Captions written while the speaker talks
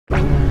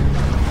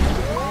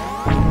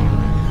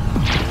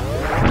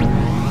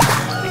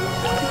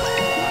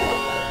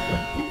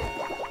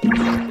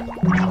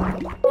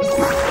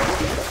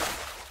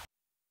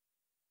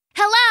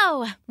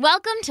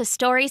Welcome to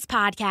Stories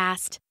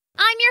Podcast.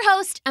 I'm your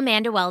host,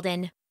 Amanda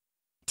Weldin.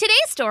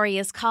 Today's story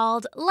is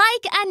called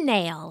Like a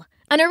Nail,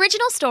 an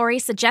original story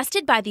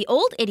suggested by the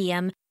Old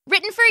Idiom,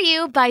 written for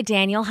you by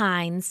Daniel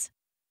Hinds.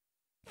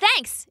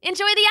 Thanks.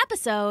 Enjoy the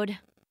episode.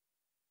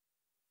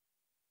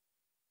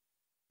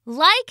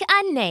 Like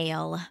a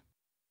Nail.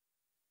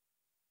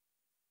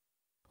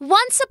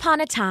 Once upon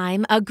a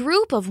time, a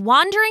group of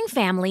wandering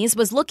families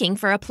was looking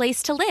for a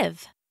place to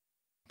live.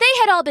 They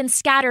had all been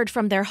scattered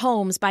from their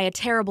homes by a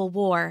terrible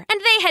war,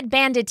 and they had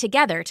banded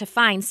together to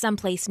find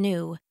someplace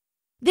new.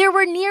 There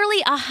were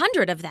nearly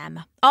 100 of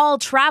them, all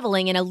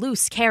traveling in a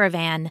loose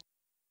caravan.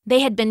 They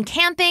had been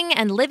camping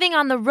and living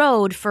on the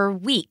road for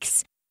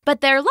weeks,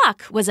 but their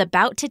luck was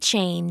about to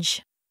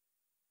change.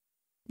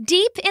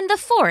 Deep in the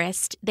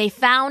forest, they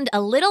found a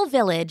little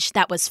village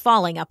that was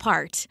falling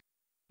apart.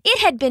 It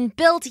had been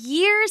built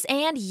years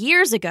and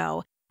years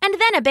ago, and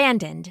then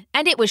abandoned,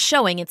 and it was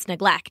showing its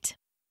neglect.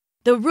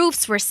 The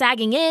roofs were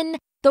sagging in,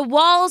 the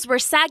walls were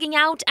sagging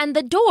out, and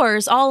the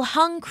doors all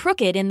hung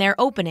crooked in their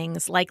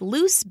openings like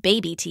loose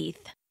baby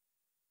teeth.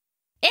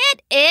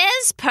 "It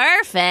is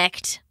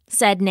perfect,"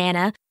 said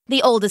Nana,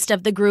 the oldest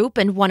of the group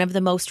and one of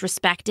the most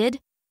respected.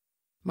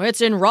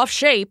 "It's in rough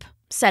shape,"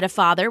 said a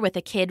father with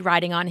a kid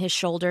riding on his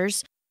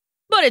shoulders.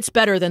 "But it's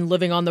better than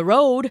living on the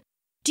road.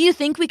 Do you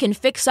think we can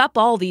fix up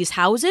all these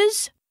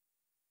houses?"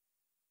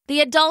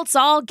 The adults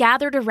all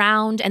gathered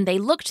around and they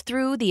looked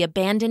through the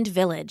abandoned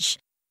village.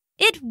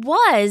 It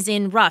was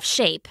in rough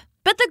shape,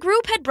 but the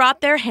group had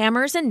brought their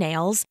hammers and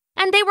nails,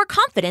 and they were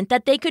confident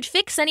that they could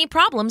fix any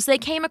problems they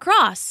came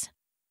across.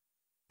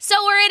 "So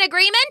we're in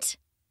agreement?"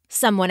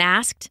 someone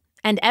asked,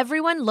 and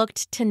everyone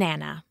looked to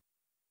Nana.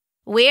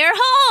 "We're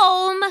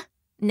home,"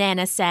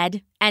 Nana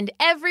said, and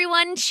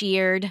everyone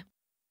cheered.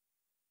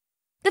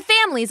 The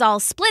families all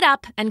split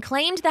up and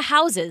claimed the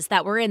houses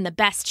that were in the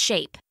best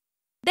shape.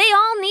 They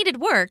all needed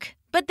work,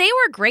 but they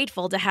were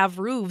grateful to have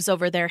roofs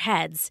over their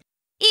heads,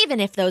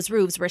 even if those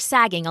roofs were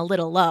sagging a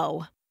little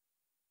low.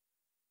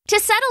 To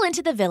settle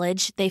into the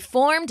village, they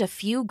formed a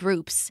few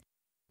groups.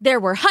 There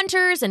were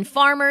hunters and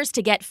farmers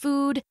to get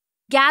food,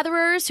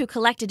 gatherers who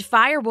collected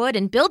firewood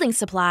and building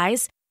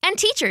supplies, and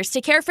teachers to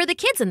care for the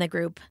kids in the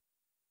group.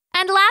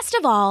 And last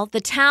of all,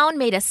 the town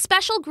made a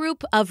special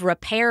group of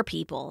repair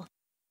people.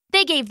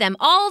 They gave them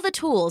all the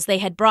tools they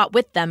had brought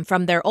with them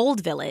from their old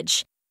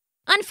village.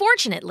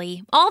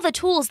 Unfortunately, all the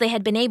tools they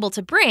had been able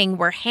to bring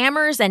were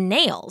hammers and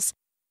nails,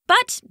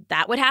 but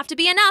that would have to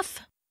be enough.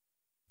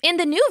 In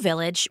the new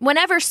village,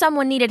 whenever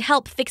someone needed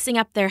help fixing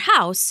up their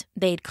house,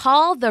 they'd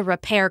call the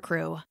repair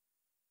crew.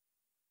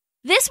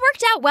 This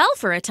worked out well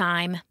for a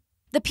time.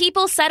 The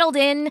people settled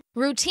in,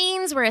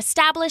 routines were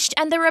established,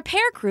 and the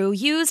repair crew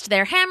used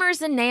their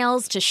hammers and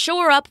nails to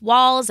shore up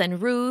walls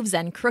and roofs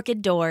and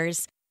crooked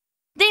doors.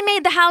 They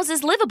made the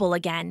houses livable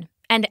again,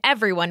 and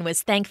everyone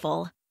was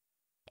thankful.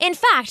 In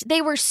fact,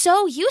 they were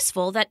so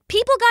useful that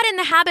people got in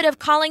the habit of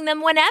calling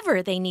them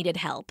whenever they needed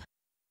help.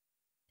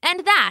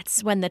 And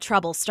that's when the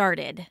trouble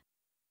started.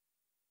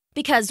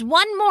 Because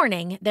one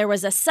morning, there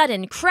was a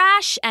sudden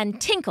crash and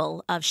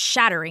tinkle of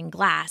shattering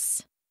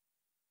glass.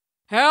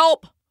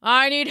 "Help!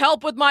 I need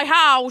help with my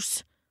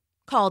house!"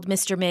 called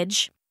Mr.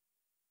 Midge.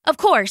 Of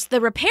course,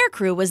 the repair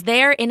crew was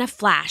there in a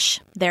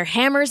flash, their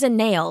hammers and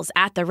nails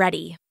at the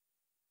ready.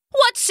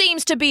 "What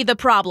seems to be the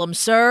problem,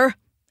 sir?"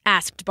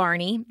 asked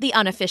Barney, the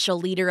unofficial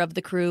leader of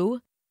the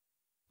crew.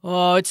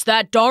 "Oh, it's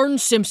that darn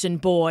Simpson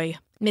boy,"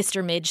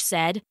 Mr. Midge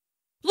said.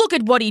 "Look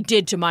at what he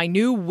did to my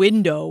new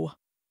window."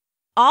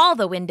 All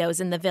the windows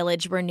in the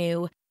village were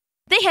new.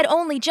 They had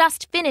only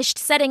just finished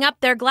setting up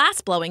their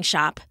glass-blowing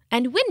shop,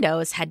 and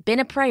windows had been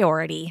a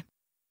priority.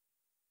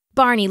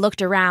 Barney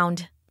looked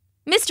around.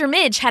 Mr.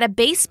 Midge had a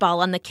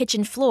baseball on the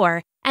kitchen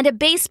floor and a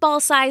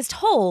baseball-sized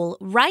hole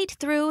right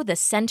through the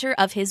center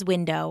of his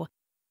window.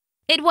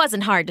 It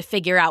wasn't hard to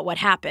figure out what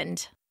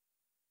happened.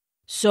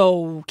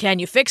 "So, can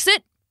you fix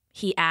it?"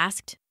 he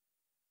asked.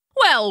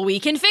 "Well, we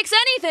can fix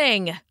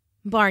anything,"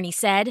 Barney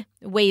said,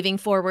 waving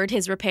forward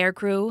his repair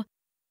crew.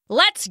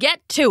 "Let's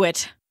get to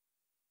it."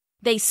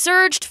 They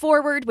surged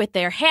forward with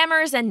their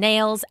hammers and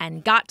nails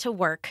and got to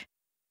work.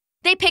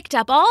 They picked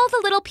up all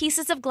the little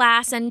pieces of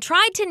glass and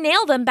tried to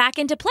nail them back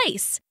into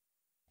place.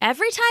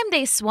 Every time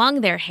they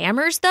swung their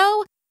hammers,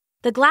 though,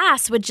 the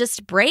glass would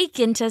just break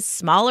into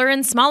smaller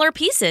and smaller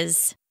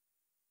pieces.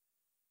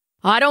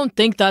 "I don't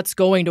think that's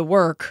going to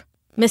work,"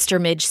 Mr.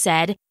 Midge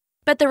said,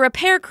 but the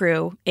repair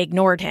crew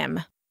ignored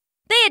him.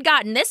 They had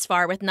gotten this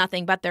far with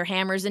nothing but their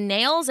hammers and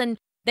nails, and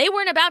they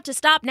weren't about to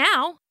stop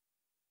now.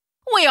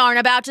 "We aren't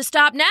about to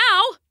stop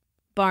now,"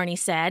 Barney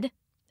said,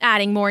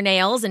 adding more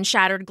nails and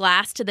shattered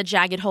glass to the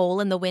jagged hole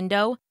in the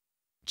window.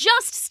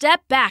 "Just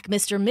step back,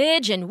 Mr.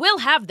 Midge, and we'll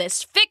have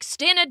this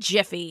fixed in a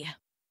jiffy."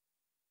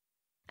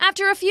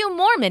 After a few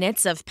more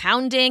minutes of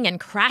pounding and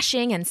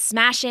crashing and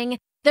smashing,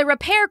 the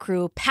repair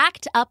crew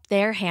packed up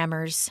their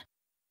hammers.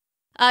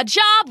 "A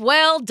job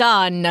well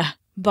done,"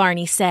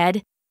 Barney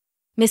said.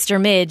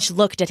 Mr. Midge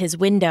looked at his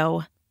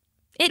window.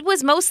 It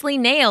was mostly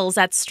nails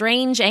at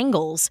strange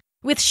angles,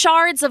 with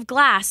shards of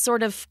glass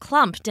sort of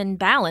clumped and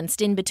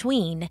balanced in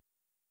between.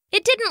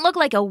 It didn't look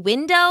like a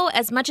window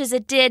as much as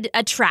it did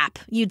a trap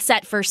you'd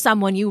set for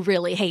someone you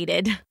really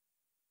hated.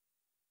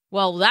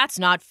 "Well, that's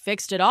not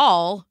fixed at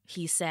all,"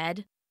 he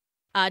said.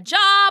 "A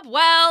job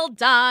well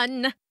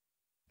done."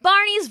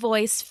 Barney's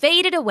voice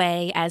faded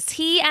away as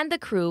he and the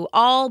crew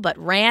all but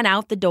ran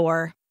out the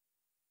door.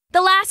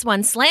 The last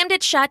one slammed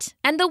it shut,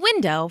 and the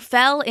window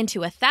fell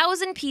into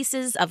 1,000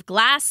 pieces of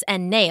glass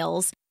and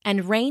nails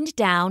and rained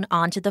down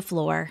onto the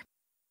floor.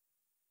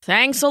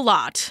 "Thanks a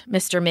lot,"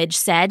 Mr. Midge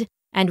said,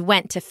 and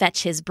went to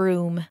fetch his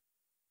broom.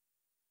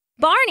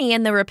 Barney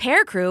and the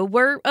repair crew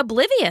were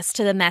oblivious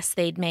to the mess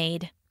they'd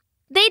made.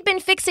 They'd been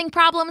fixing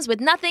problems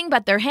with nothing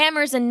but their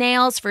hammers and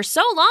nails for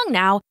so long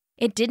now,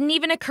 it didn't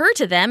even occur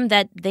to them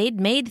that they'd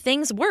made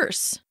things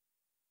worse.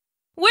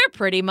 "We're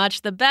pretty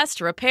much the best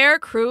repair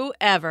crew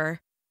ever,"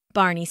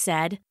 Barney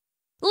said.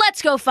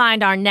 "Let's go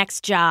find our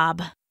next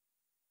job."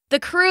 The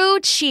crew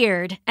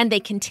cheered, and they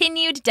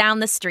continued down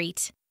the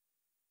street.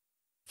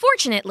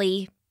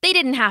 Fortunately, they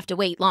didn't have to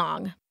wait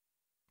long.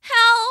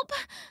 "Help!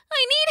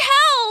 I need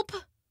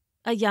help!"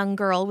 a young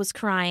girl was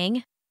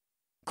crying.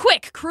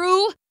 "Quick,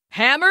 crew!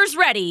 Hammers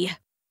ready!"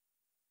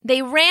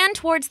 They ran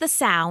towards the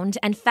sound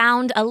and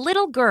found a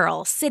little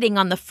girl sitting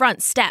on the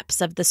front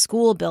steps of the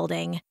school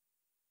building.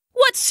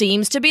 "What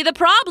seems to be the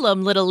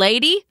problem, little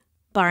lady?"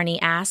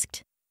 Barney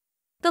asked.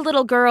 The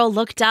little girl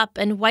looked up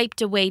and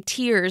wiped away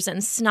tears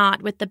and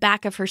snot with the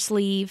back of her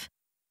sleeve.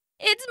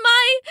 "It's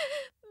my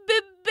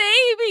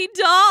baby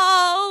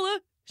doll,"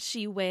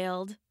 she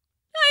wailed.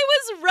 "I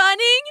was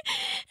running,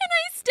 and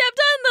I stepped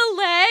on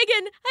the leg,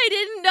 and I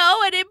didn't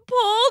know, and it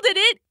pulled, and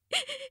it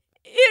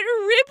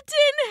ripped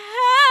in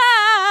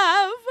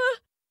half."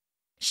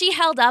 She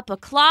held up a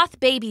cloth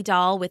baby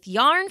doll with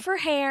yarn for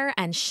hair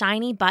and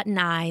shiny button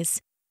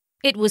eyes.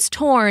 It was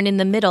torn in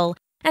the middle,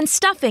 and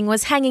stuffing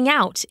was hanging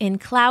out in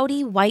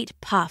cloudy white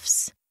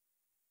puffs.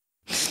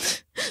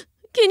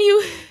 Can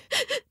you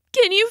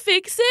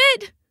fix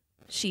it?"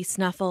 she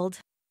snuffled.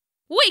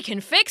 "We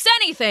can fix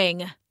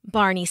anything,"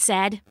 Barney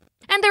said,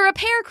 and the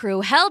repair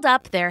crew held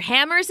up their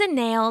hammers and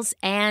nails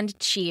and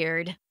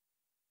cheered.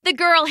 The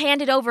girl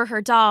handed over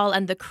her doll,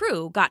 and the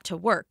crew got to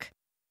work.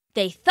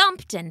 They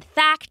thumped and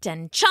thacked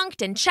and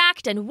chunked and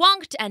chacked and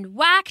wonked and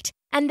whacked,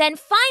 and then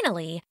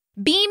finally,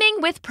 beaming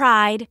with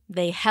pride,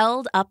 they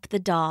held up the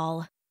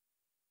doll.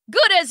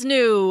 "Good as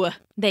new,"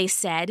 they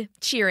said,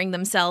 cheering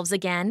themselves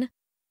again.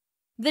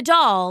 The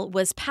doll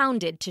was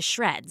pounded to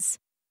shreds.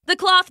 The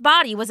cloth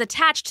body was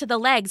attached to the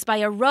legs by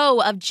a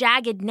row of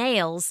jagged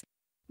nails.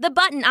 The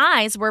button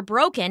eyes were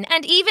broken,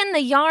 and even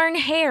the yarn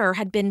hair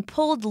had been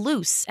pulled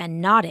loose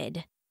and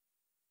knotted.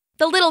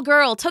 The little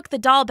girl took the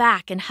doll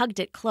back and hugged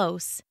it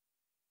close.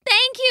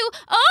 "Thank you!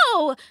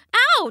 Oh,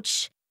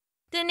 ouch!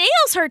 The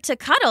nails hurt to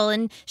cuddle,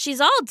 and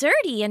she's all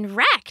dirty and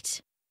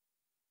wrecked."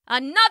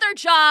 "Another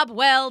job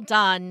well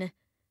done."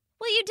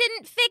 "Well, you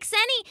didn't fix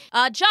any—"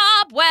 "A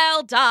job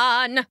well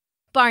done,"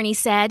 Barney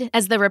said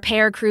as the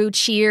repair crew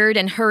cheered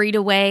and hurried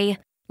away,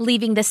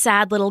 leaving the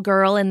sad little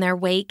girl in their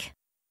wake.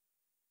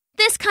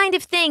 This kind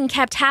of thing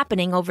kept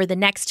happening over the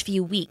next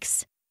few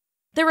weeks.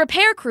 The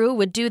repair crew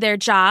would do their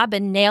job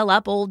and nail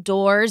up old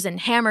doors and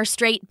hammer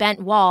straight bent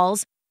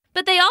walls,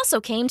 but they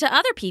also came to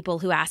other people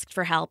who asked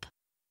for help.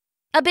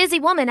 A busy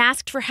woman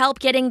asked for help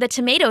getting the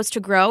tomatoes to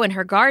grow in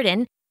her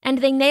garden, and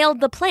they nailed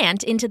the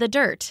plant into the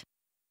dirt.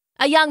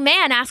 A young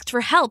man asked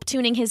for help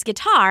tuning his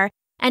guitar,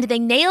 and they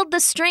nailed the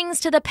strings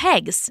to the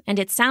pegs, and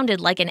it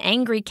sounded like an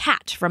angry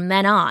cat from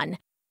then on.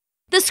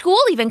 The school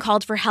even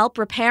called for help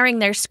repairing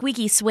their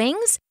squeaky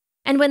swings,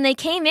 and when they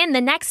came in the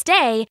next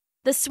day,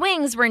 the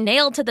swings were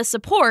nailed to the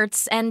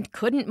supports and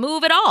couldn't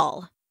move at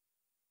all.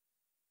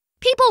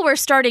 People were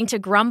starting to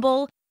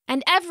grumble,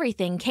 and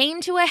everything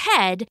came to a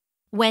head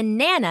when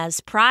Nana's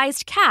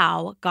prized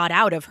cow got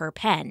out of her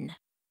pen.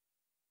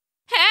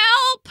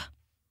 "Help!"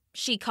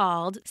 she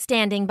called,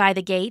 standing by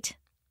the gate.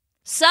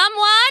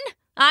 "Someone!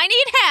 I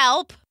need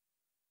help!"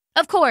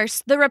 Of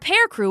course, the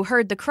repair crew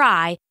heard the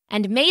cry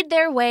and made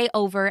their way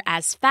over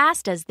as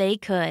fast as they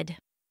could.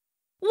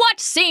 "What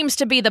seems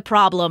to be the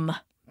problem?"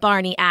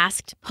 Barney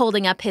asked,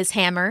 holding up his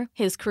hammer,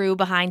 his crew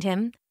behind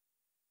him.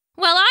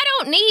 "Well, I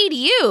don't need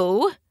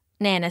you,"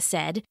 Nana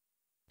said.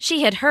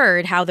 She had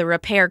heard how the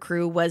repair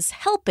crew was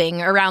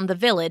helping around the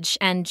village,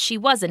 and she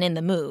wasn't in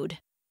the mood.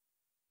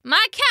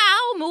 "My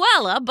cow,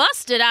 Muella,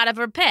 busted out of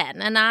her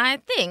pen, and I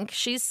think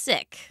she's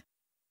sick."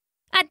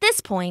 At this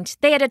point,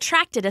 they had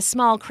attracted a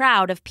small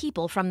crowd of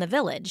people from the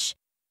village.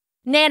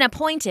 Nana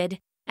pointed,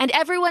 and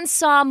everyone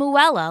saw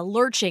Muella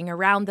lurching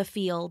around the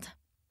field.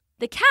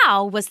 The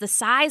cow was the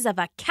size of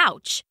a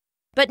couch,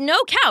 but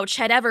no couch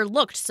had ever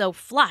looked so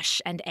flush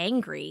and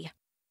angry.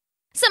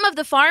 Some of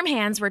the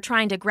farmhands were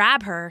trying to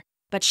grab her,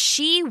 but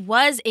she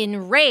was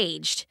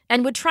enraged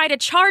and would try to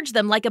charge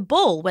them like a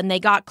bull when they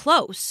got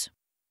close.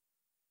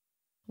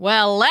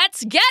 "Well,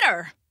 let's get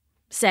her,"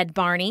 said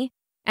Barney,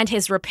 and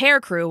his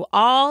repair crew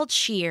all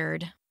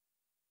cheered.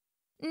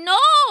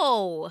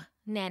 "No,"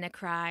 Nana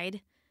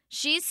cried.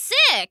 "She's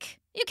sick.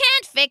 You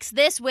can't fix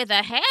this with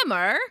a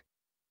hammer."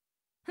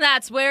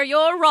 That's where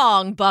you're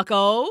wrong,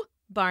 bucko,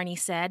 Barney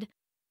said.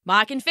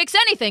 I can fix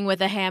anything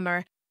with a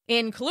hammer,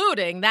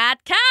 including that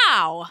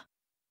cow.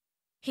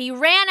 He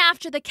ran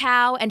after the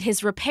cow, and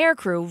his repair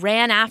crew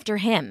ran after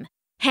him,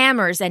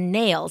 hammers and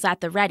nails at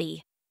the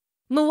ready.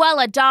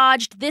 Muella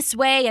dodged this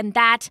way and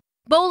that,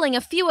 bowling a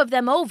few of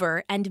them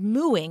over and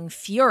mooing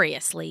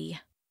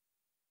furiously.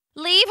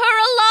 "Leave her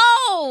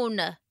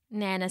alone,"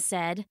 Nana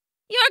said.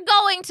 "You're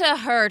going to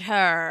hurt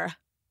her."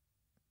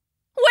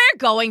 "We're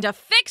going to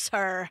fix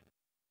her."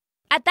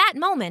 At that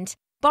moment,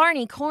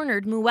 Barney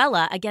cornered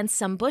Muella against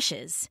some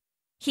bushes.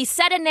 He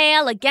set a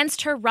nail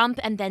against her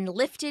rump and then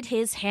lifted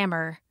his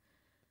hammer.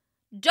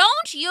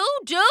 "Don't you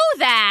do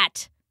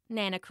that!"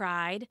 Nana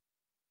cried.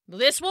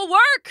 "This will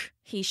work,"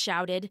 he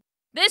shouted.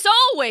 "This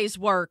always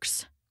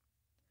works."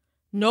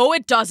 "No,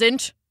 it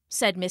doesn't,"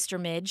 said Mr.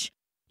 Midge.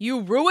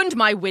 "You ruined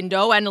my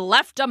window and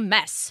left a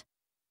mess."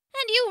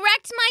 "And you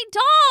wrecked my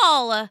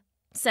doll,"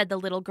 said the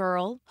little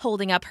girl,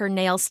 holding up her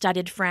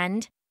nail-studded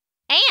friend.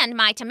 "And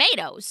my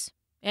tomatoes."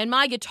 "And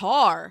my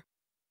guitar."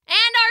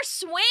 "And our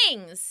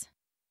swings."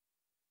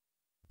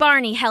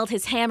 Barney held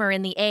his hammer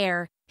in the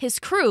air, his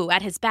crew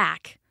at his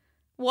back.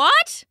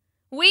 "What?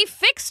 We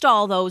fixed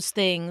all those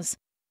things.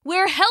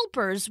 We're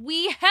helpers.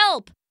 We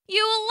help.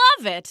 You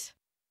love it."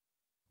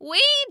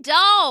 "We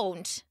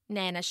don't,"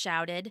 Nana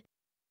shouted.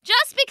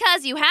 "Just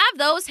because you have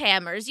those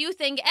hammers, you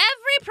think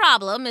every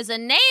problem is a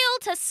nail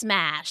to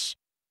smash.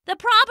 The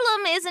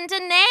problem isn't a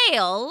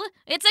nail,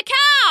 it's a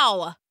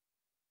cow."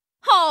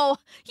 "Oh,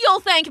 you'll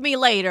thank me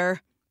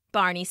later,"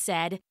 Barney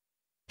said.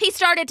 He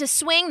started to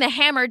swing the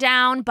hammer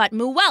down, but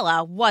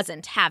Muella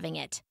wasn't having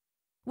it.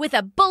 With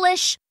a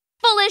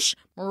foolish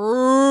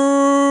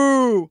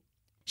 "Moo!"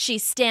 she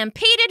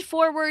stampeded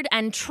forward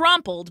and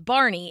trampled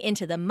Barney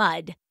into the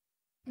mud.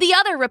 The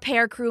other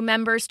repair crew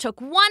members took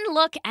one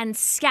look and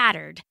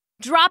scattered,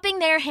 dropping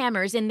their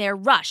hammers in their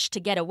rush to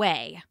get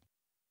away.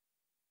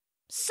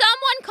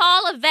 "Someone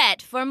call a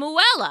vet for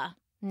Muella,"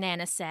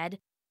 Nana said,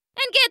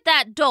 "and get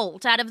that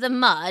dolt out of the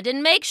mud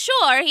and make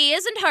sure he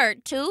isn't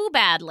hurt too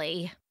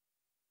badly."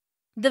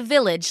 The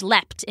village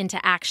leapt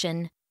into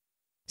action.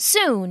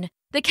 Soon,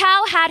 the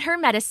cow had her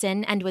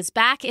medicine and was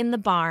back in the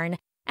barn,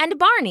 and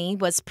Barney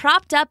was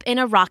propped up in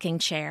a rocking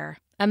chair,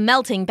 a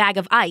melting bag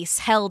of ice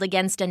held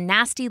against a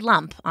nasty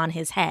lump on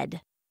his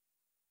head.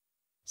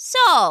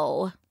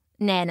 "So,"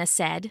 Nana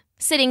said,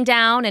 sitting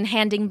down and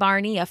handing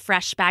Barney a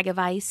fresh bag of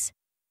ice,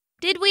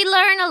 "did we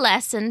learn a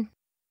lesson?"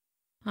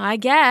 "I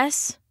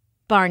guess,"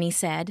 Barney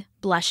said,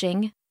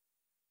 blushing.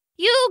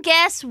 "You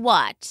guess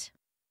what?"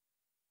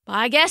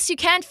 "I guess you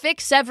can't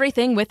fix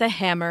everything with a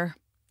hammer,"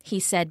 he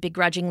said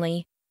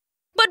begrudgingly.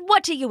 "But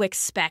what do you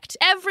expect?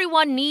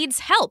 Everyone needs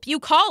help. You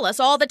call us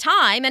all the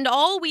time, and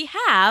all we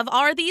have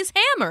are these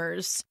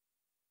hammers."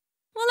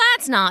 "Well,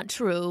 that's not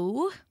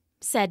true,"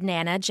 said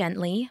Nana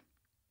gently.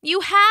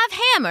 "You have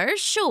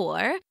hammers,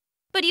 sure,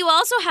 but you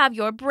also have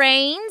your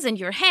brains and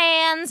your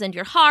hands and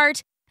your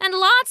heart and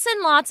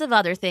lots of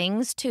other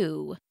things,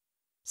 too.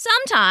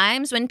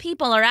 Sometimes when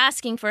people are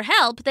asking for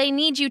help, they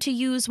need you to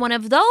use one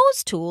of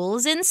those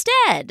tools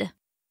instead."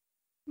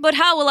 "But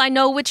how will I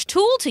know which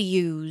tool to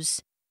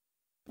use?"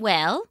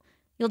 "Well,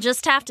 you'll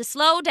just have to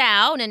slow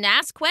down and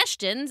ask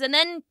questions and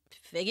then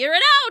figure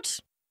it out."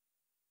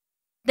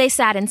 They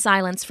sat in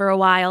silence for a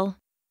while.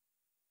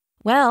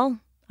 "Well,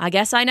 I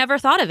guess I never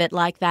thought of it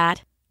like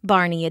that,"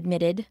 Barney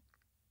admitted.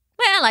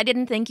 "Well, I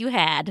didn't think you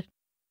had,"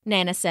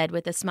 Nana said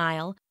with a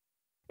smile.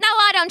 "Now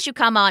why don't you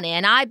come on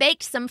in? I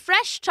baked some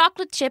fresh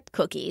chocolate chip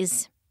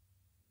cookies."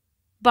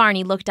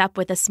 Barney looked up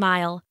with a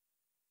smile.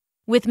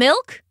 "With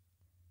milk?"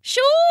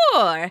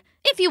 "Sure,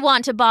 if you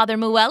want to bother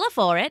Muella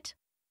for it."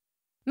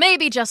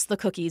 "Maybe just the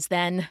cookies,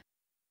 then."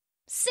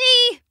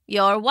 "See,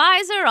 you're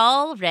wiser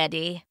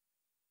already."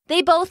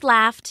 They both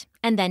laughed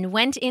and then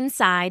went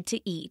inside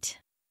to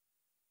eat.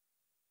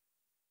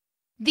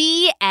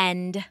 The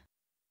end.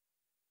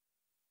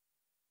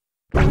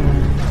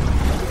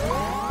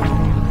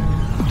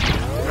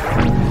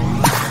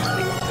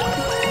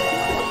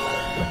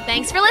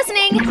 Thanks for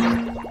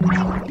listening.